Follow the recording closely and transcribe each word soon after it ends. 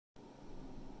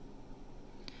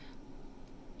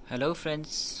Hello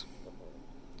friends,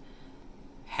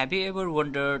 have you ever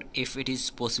wondered if it is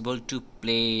possible to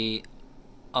play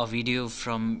a video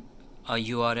from a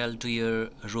URL to your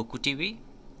Roku TV?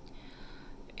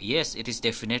 Yes, it is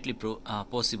definitely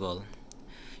possible.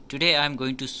 Today I am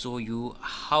going to show you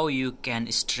how you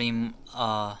can stream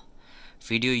a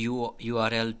video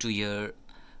URL to your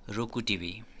Roku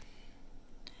TV.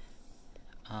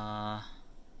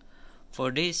 For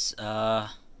this,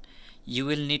 you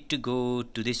will need to go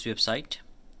to this website.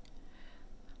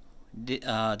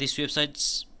 This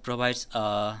website provides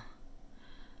a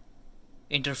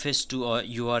interface to a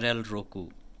URL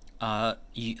Roku,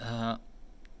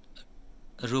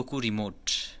 Roku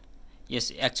Remote.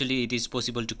 Yes, actually it is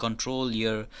possible to control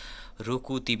your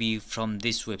Roku TV from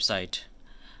this website,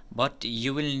 but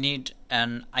you will need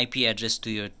an IP address to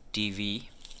your TV.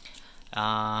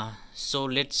 So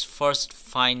let's first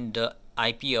find the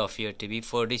IP of your TV.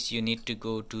 For this you need to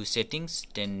go to settings,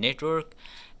 then network,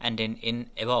 and then in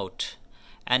about,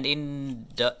 and in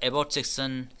the about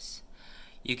section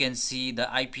you can see the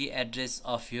IP address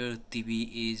of your TV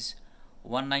is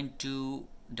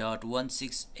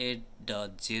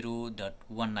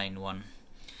 192.168.0.191.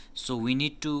 so we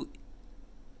need to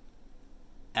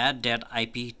add that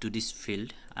IP to this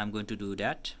field. I'm going to do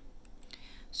that.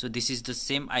 So this is the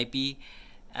same IP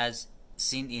as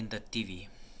seen in the TV.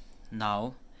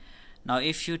 Now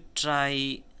if you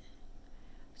try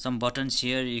some buttons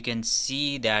here, you can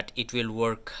see that it will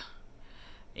work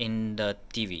in the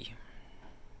TV.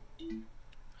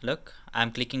 Look,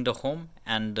 I'm clicking the home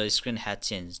and the screen has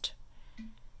changed.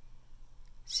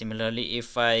 Similarly,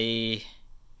 if I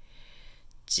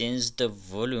change the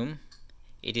volume,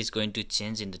 it is going to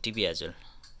change in the TV as well.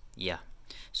 Yeah,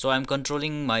 so I'm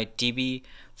controlling my TV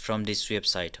from this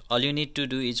website. All you need to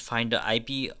do is find the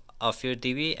IP of your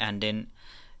TV and then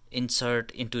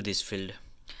insert into this field.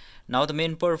 Now the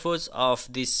main purpose of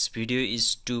this video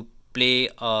is to play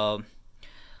a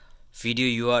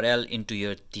video URL into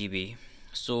your TV.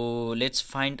 So let's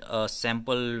find a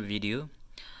sample video.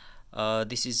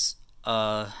 This is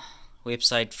a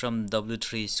website from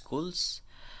W3 schools,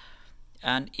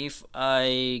 and if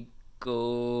I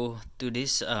go to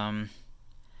this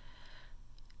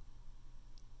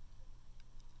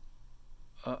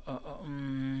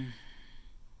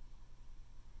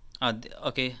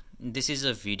okay, this is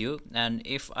a video, and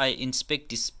if I inspect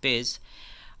this page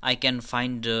I can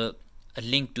find a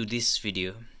link to this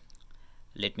video.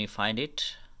 Let me find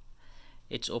it.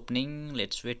 It's opening.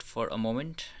 Let's wait for a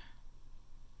moment.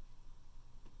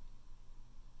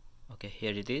 Okay,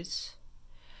 here it is.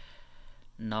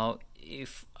 Now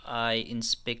if I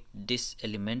inspect this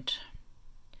element,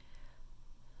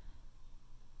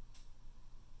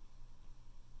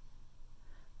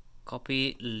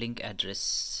 copy link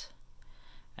address,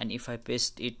 and if I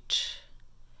paste it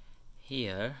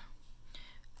here,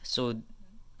 so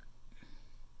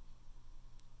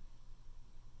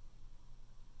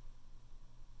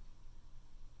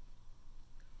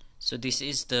this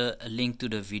is the link to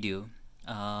the video.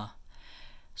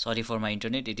 Sorry for my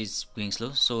internet, it is going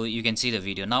slow. So you can see the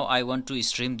video. Now I want to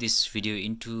stream this video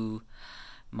into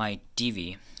my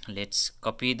TV. Let's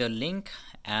copy the link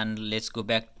and let's go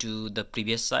back to the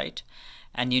previous site,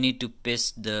 and you need to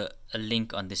paste the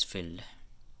link on this field.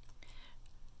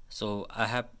 So I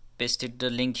have pasted the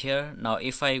link here. Now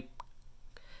if I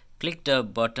click the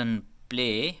button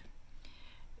play,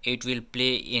 it will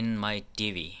play in my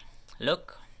TV.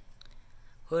 Look,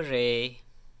 hooray!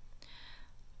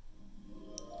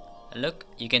 Look,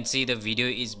 you can see the video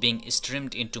is being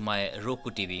streamed into my Roku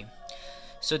TV.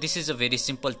 So this is a very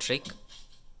simple trick,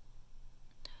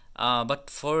 but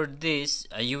for this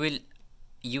you will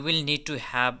need to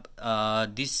have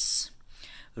this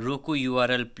Roku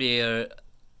URL player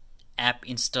app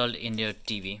installed in your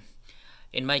TV.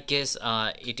 In my case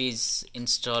it is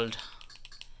installed.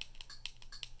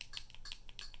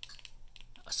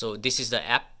 So this is the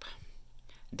app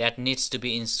that needs to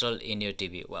be installed in your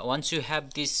TV. Once you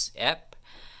have this app,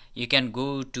 you can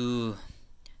go to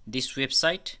this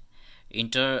website,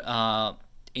 enter the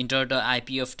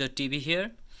IP of the TV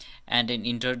here, and then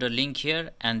enter the link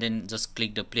here, and then just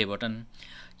click the play button.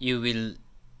 You will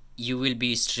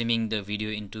be streaming the video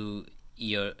into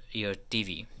your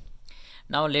TV.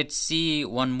 Now let's see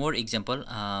one more example.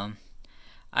 I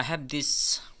have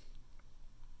this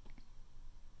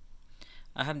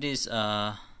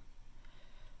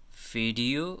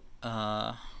video.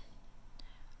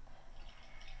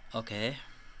 Okay,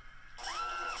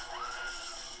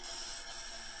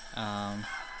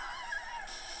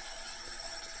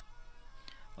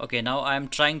 okay, now I'm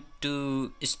trying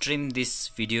to stream this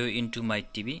video into my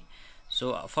TV.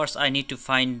 So first I need to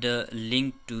find the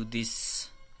link to this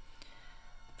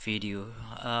video.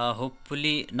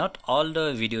 Hopefully not all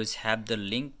the videos have the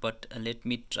link, but let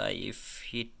me try if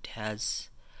it has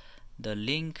the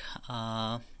link.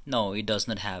 No, it does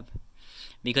not have,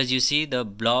 because you see the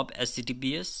blob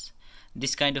HTTPS,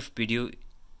 this kind of video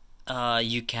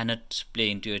you cannot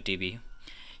play into your TV.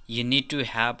 You need to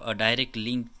have a direct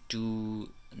link to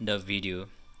the video.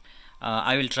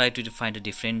 I will try to find a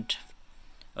different.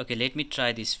 Okay, let me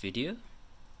try this video.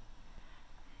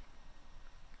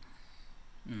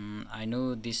 I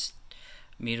know this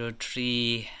mirror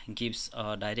tree gives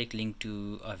a direct link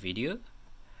to a video.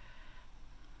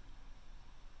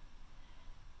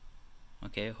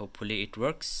 Okay, hopefully it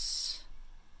works.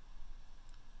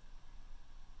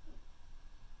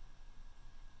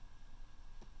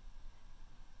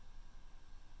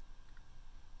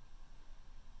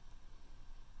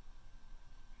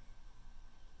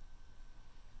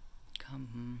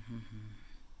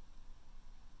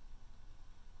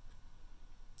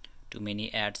 Too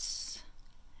many ads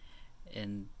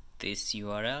in this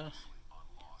URL.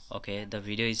 Okay, the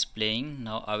video is playing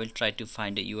now. I will try to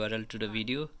find a URL to the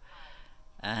video,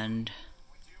 and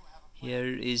here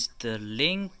is the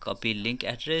link. Copy link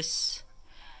address,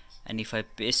 and if I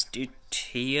paste it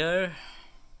here,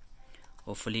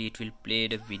 hopefully it will play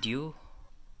the video.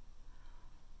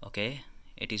 Okay,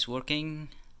 it is working.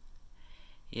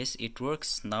 Yes, it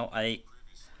works. Now I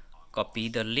copy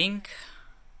the link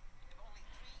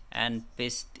and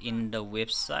paste in the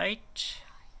website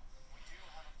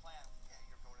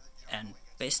and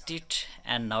paste it,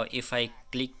 and now if I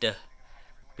click the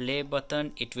play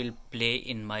button, it will play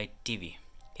in my TV.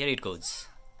 Here it goes.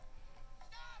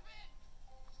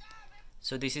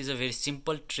 So this is a very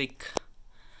simple trick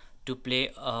to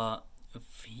play a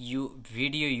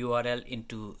video URL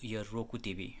into your Roku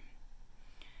TV.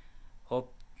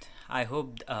 I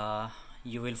hope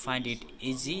you will find it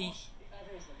easy.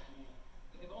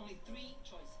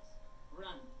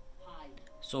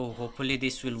 So hopefully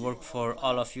this will work for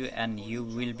all of you, and you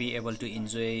will be able to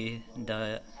enjoy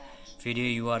the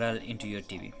video URL into your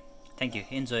TV. Thank you.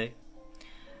 Enjoy.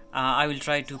 I will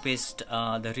try to paste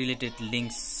the related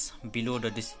links below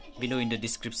in the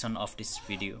description of this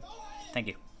video. Thank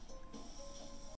you.